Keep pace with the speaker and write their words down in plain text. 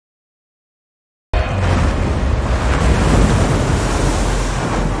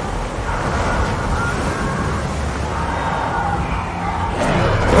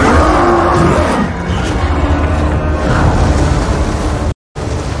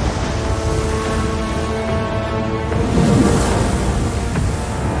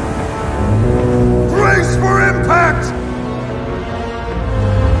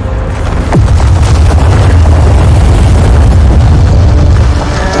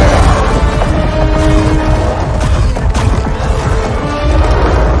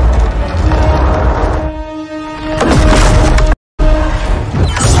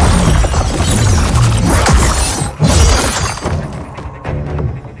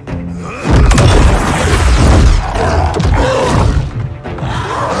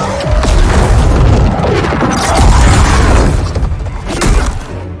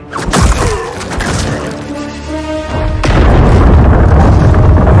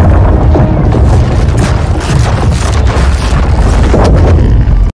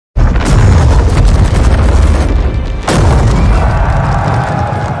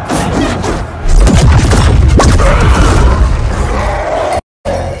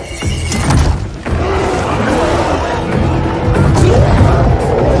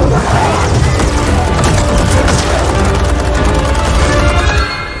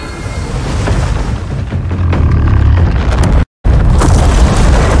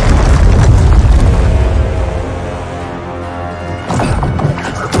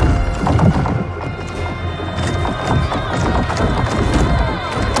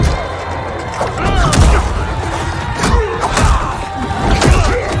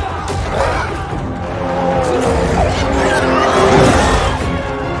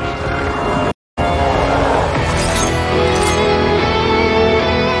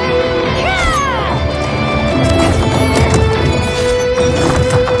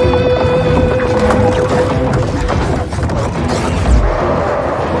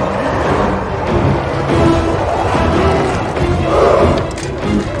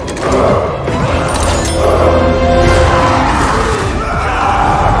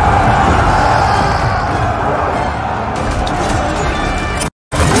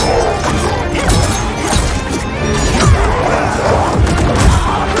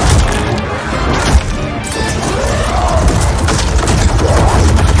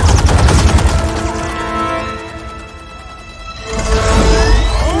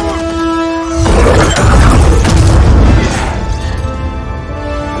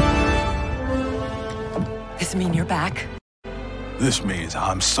this means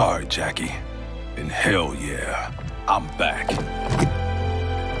I'm sorry, Jackie. And hell yeah, I'm back.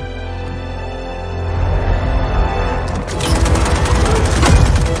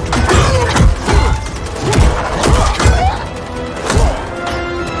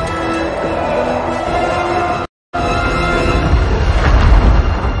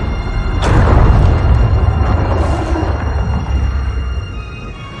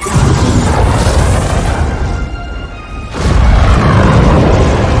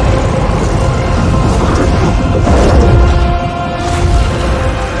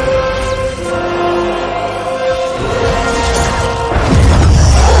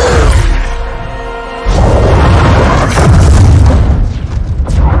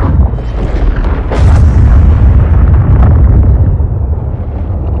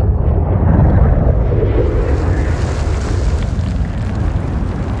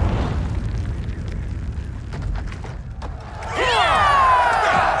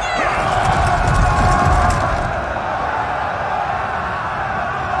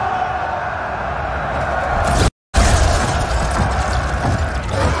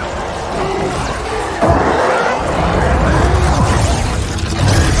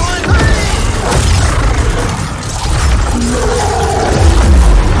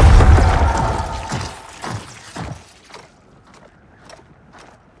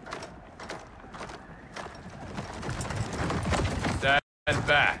 Stand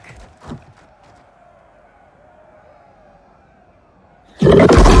back.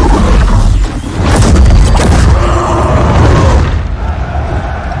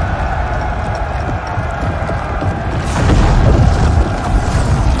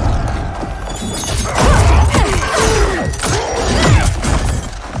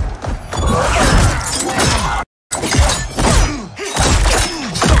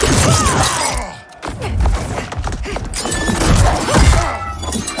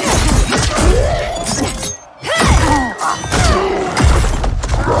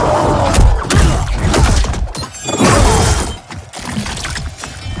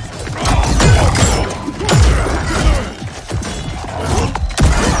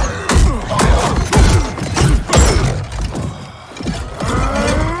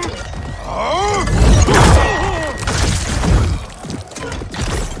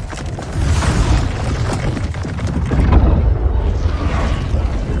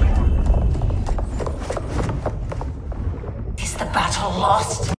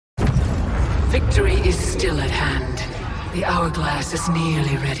 Victory is still at hand. The hourglass is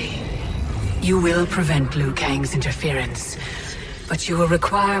nearly ready. You will prevent Liu Kang's interference, but you will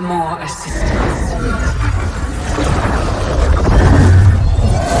require more assistance.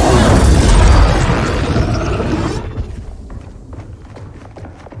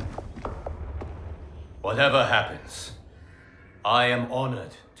 Whatever happens, I am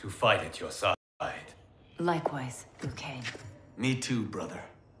honored to fight at your side. Likewise, Liu Kang. Me too, brother.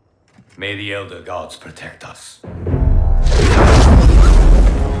 May the Elder Gods protect us.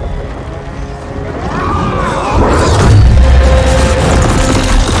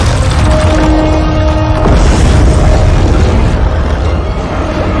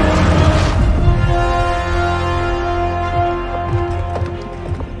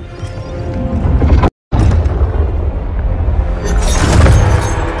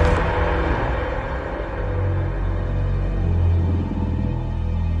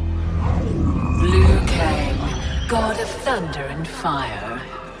 God of thunder and fire.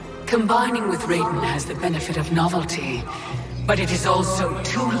 Combining with Raiden has the benefit of novelty, but it is also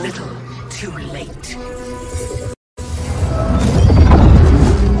too little, too late.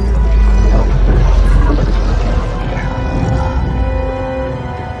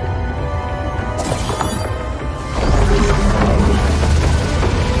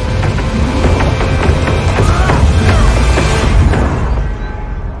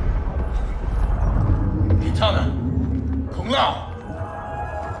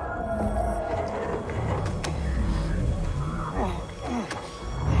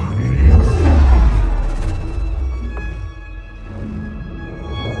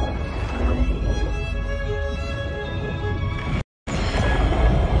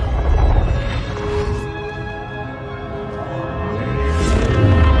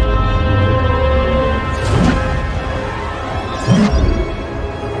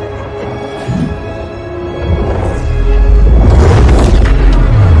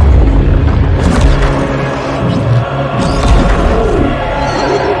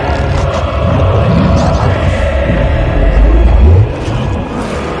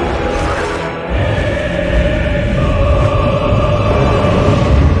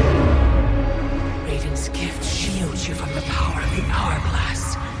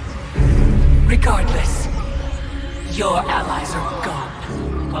 Regardless, your allies are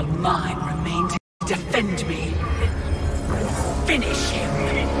gone, while mine remain to defend me. Finish him!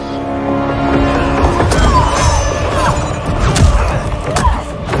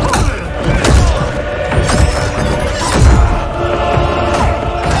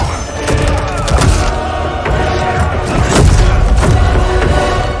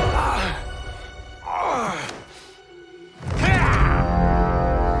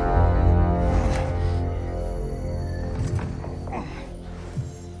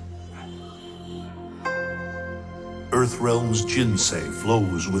 Earthrealm's Jinsei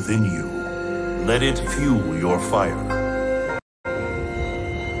flows within you. Let it fuel your fire.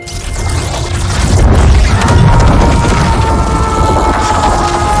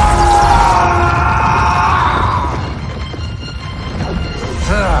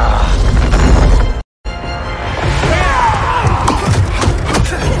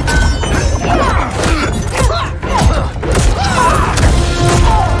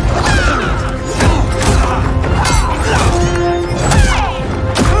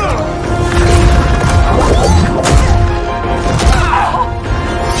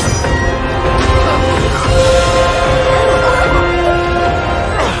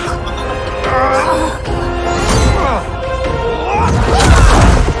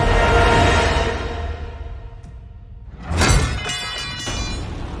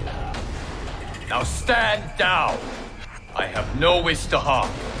 Now stand down! I have no wish to harm.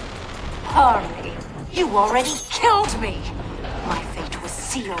 Hardly. You already killed me! My fate was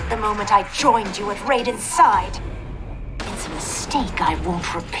sealed the moment I joined you at Raiden's side. It's a mistake I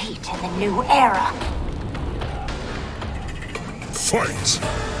won't repeat in the new era. Fight!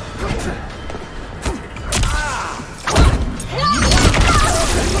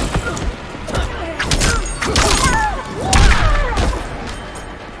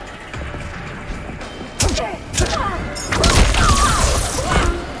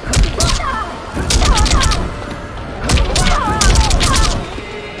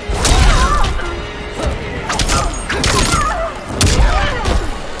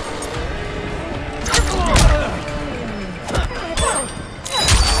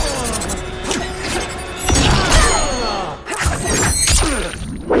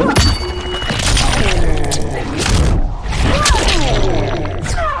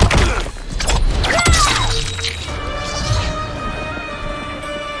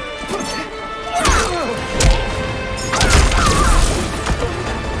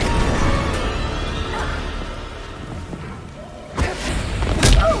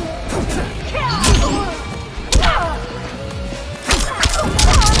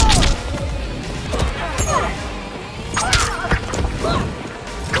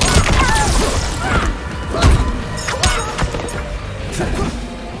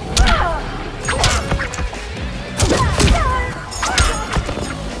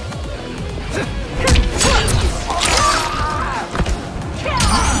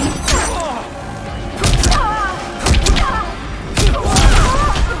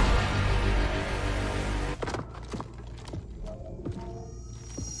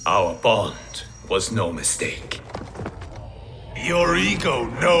 Our bond was no mistake. Your ego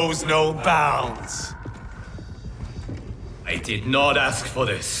knows no bounds. I did not ask for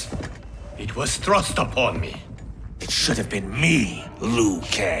this. It was thrust upon me. It should have been me, Liu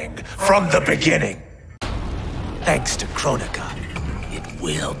Kang, from the beginning. Thanks to Kronika, it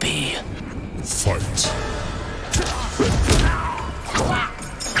will be. Fight!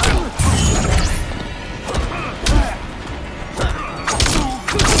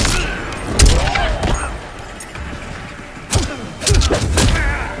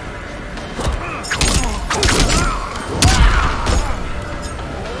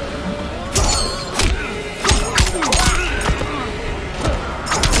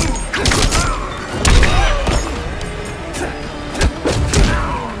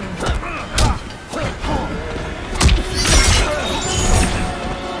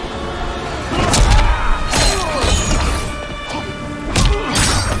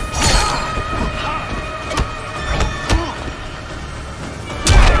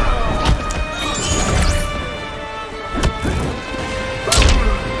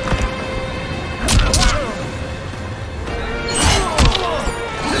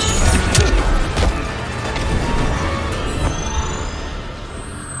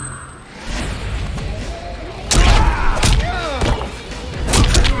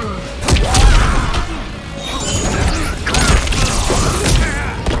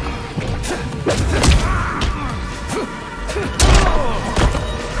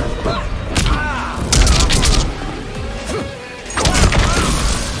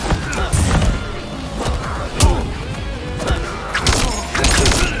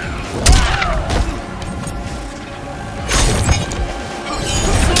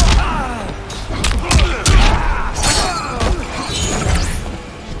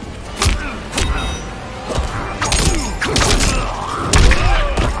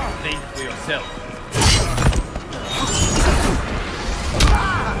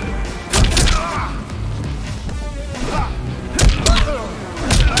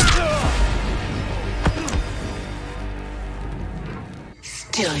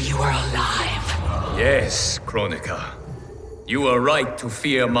 still you are alive. Yes, Kronika. You are right to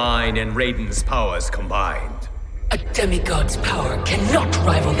fear mine and Raiden's powers combined. A demigod's power cannot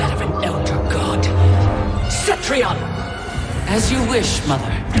rival that of an elder god. Cetrion! As you wish,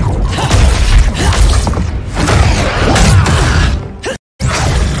 Mother.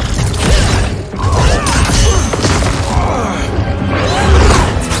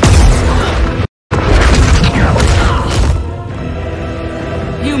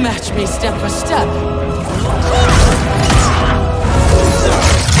 You match me step for step.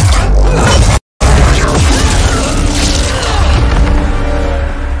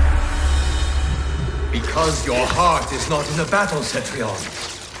 Because your heart is not in the battle, Cetrion.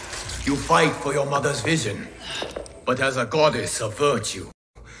 You fight for your mother's vision. But as a goddess of virtue,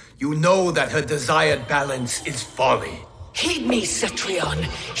 you know that her desired balance is folly. Heed me, Cetrion.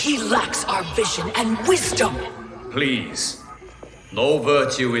 He lacks our vision and wisdom. Please. No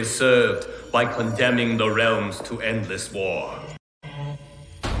virtue is served by condemning the realms to endless war.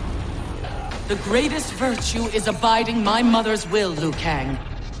 The greatest virtue is abiding my mother's will, Liu Kang.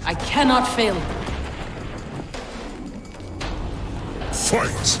 I cannot fail you.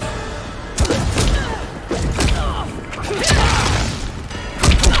 Fight!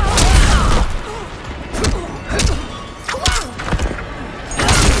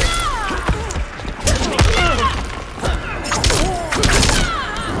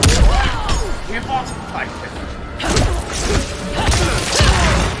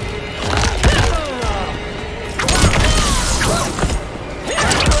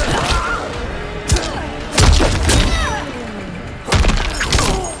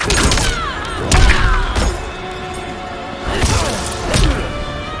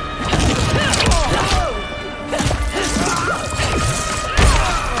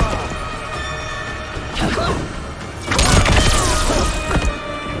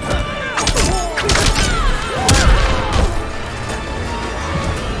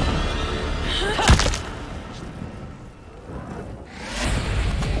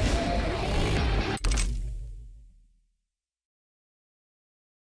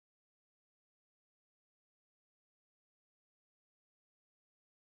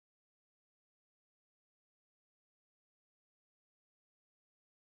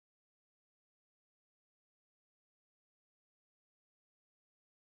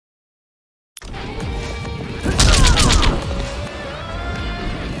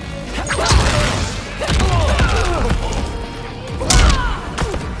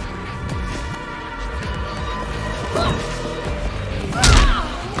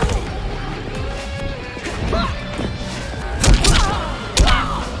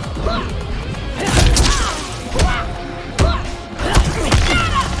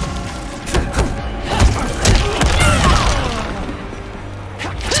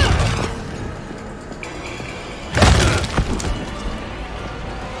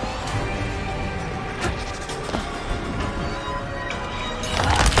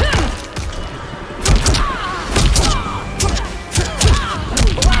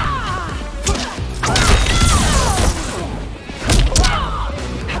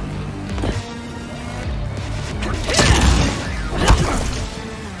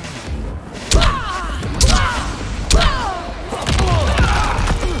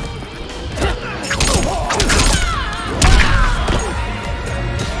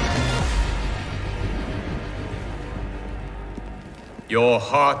 Your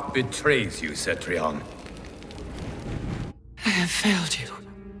heart betrays you, Cetrion. I have failed you.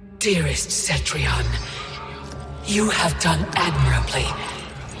 Dearest Cetrion, you have done admirably.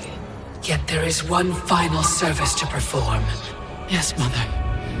 Yet there is one final service to perform. Yes, Mother.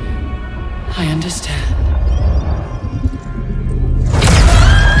 I understand.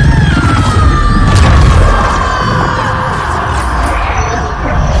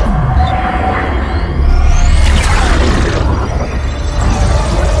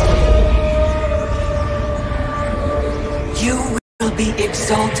 You will be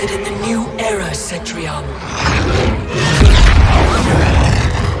exalted in the new era, Cetrion.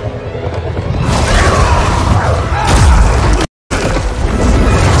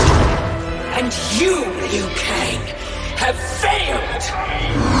 And you, Liu Kang, have failed!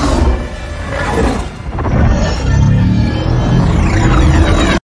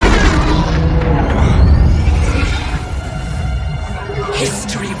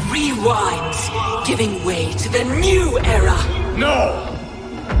 History rewinds, giving way to the new era! No!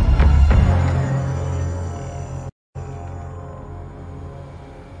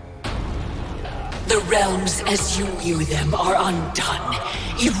 The realms as you knew them are undone,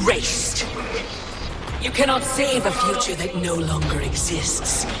 erased. You cannot save a future that no longer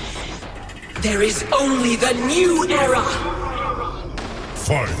exists. There is only the new era!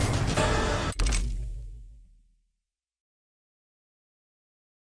 Fight!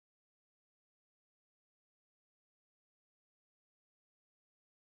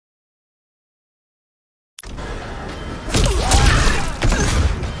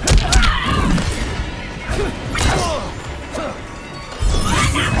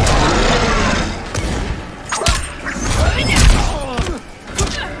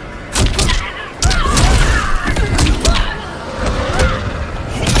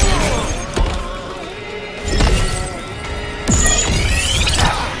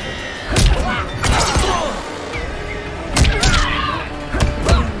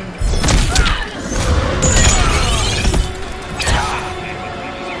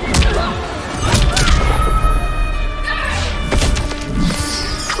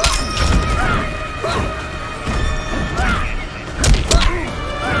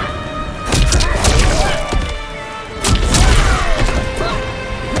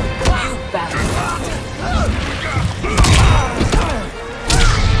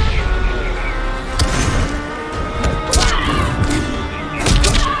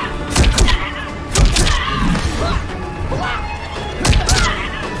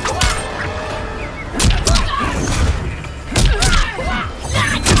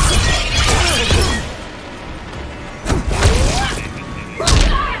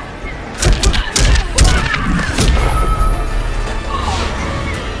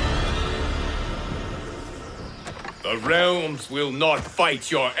 The realms will not fight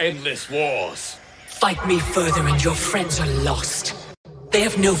your endless wars. Fight me further and your friends are lost. They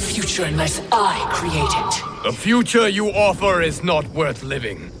have no future unless I create it. The future you offer is not worth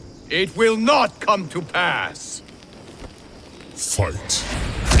living. It will not come to pass. Fight!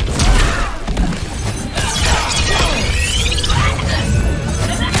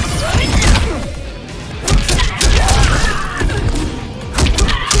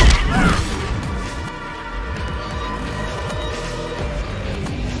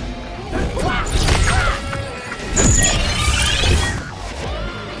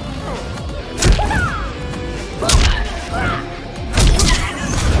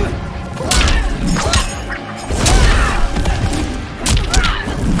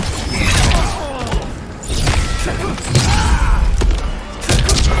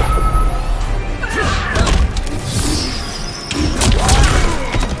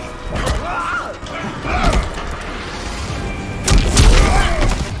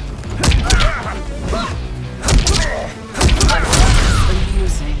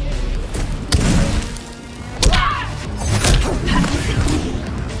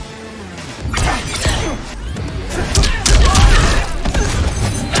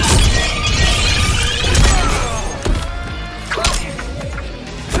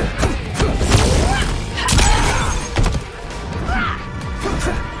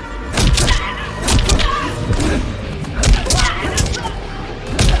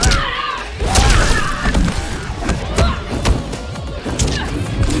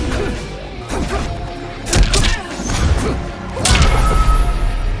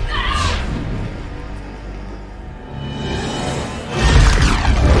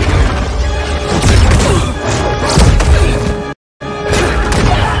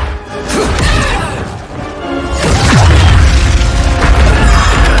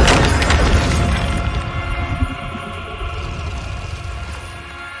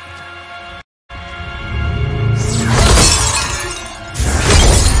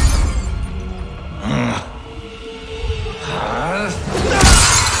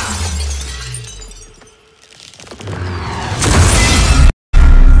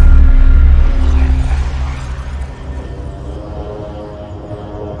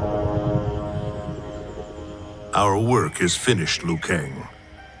 Our work is finished, Liu Kang.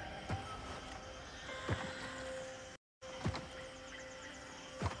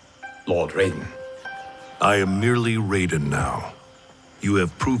 Lord Raiden. I am merely Raiden now. You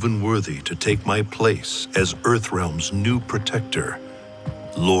have proven worthy to take my place as Earthrealm's new protector,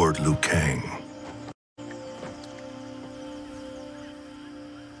 Lord Liu Kang.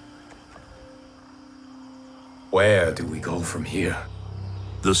 Where do we go from here?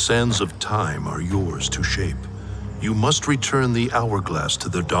 The sands of time are yours to shape. You must return the hourglass to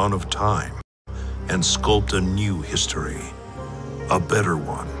the dawn of time and sculpt a new history, a better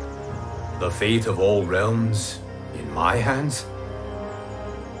one. The fate of all realms in my hands?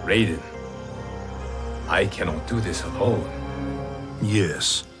 Raiden, I cannot do this alone.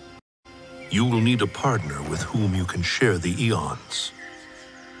 Yes. You will need a partner with whom you can share the eons.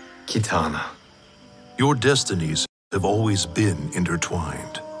 Kitana. Your destinies have always been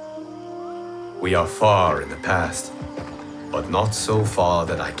intertwined. We are far in the past, but not so far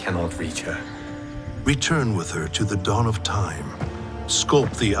that I cannot reach her. Return with her to the dawn of time.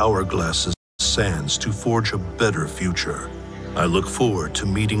 Sculpt the hourglass's sands to forge a better future. I look forward to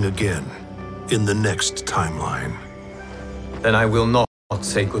meeting again in the next timeline. Then I will not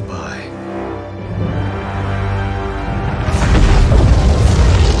say goodbye.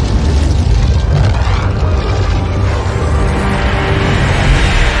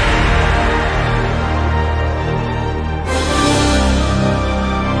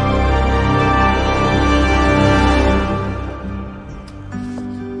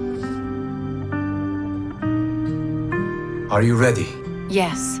 Are you ready?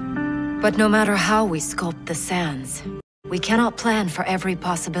 Yes. But no matter how we sculpt the sands, we cannot plan for every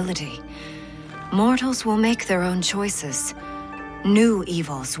possibility. Mortals will make their own choices. New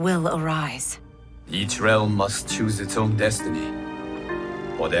evils will arise. Each realm must choose its own destiny.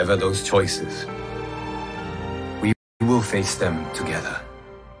 Whatever those choices, we will face them together.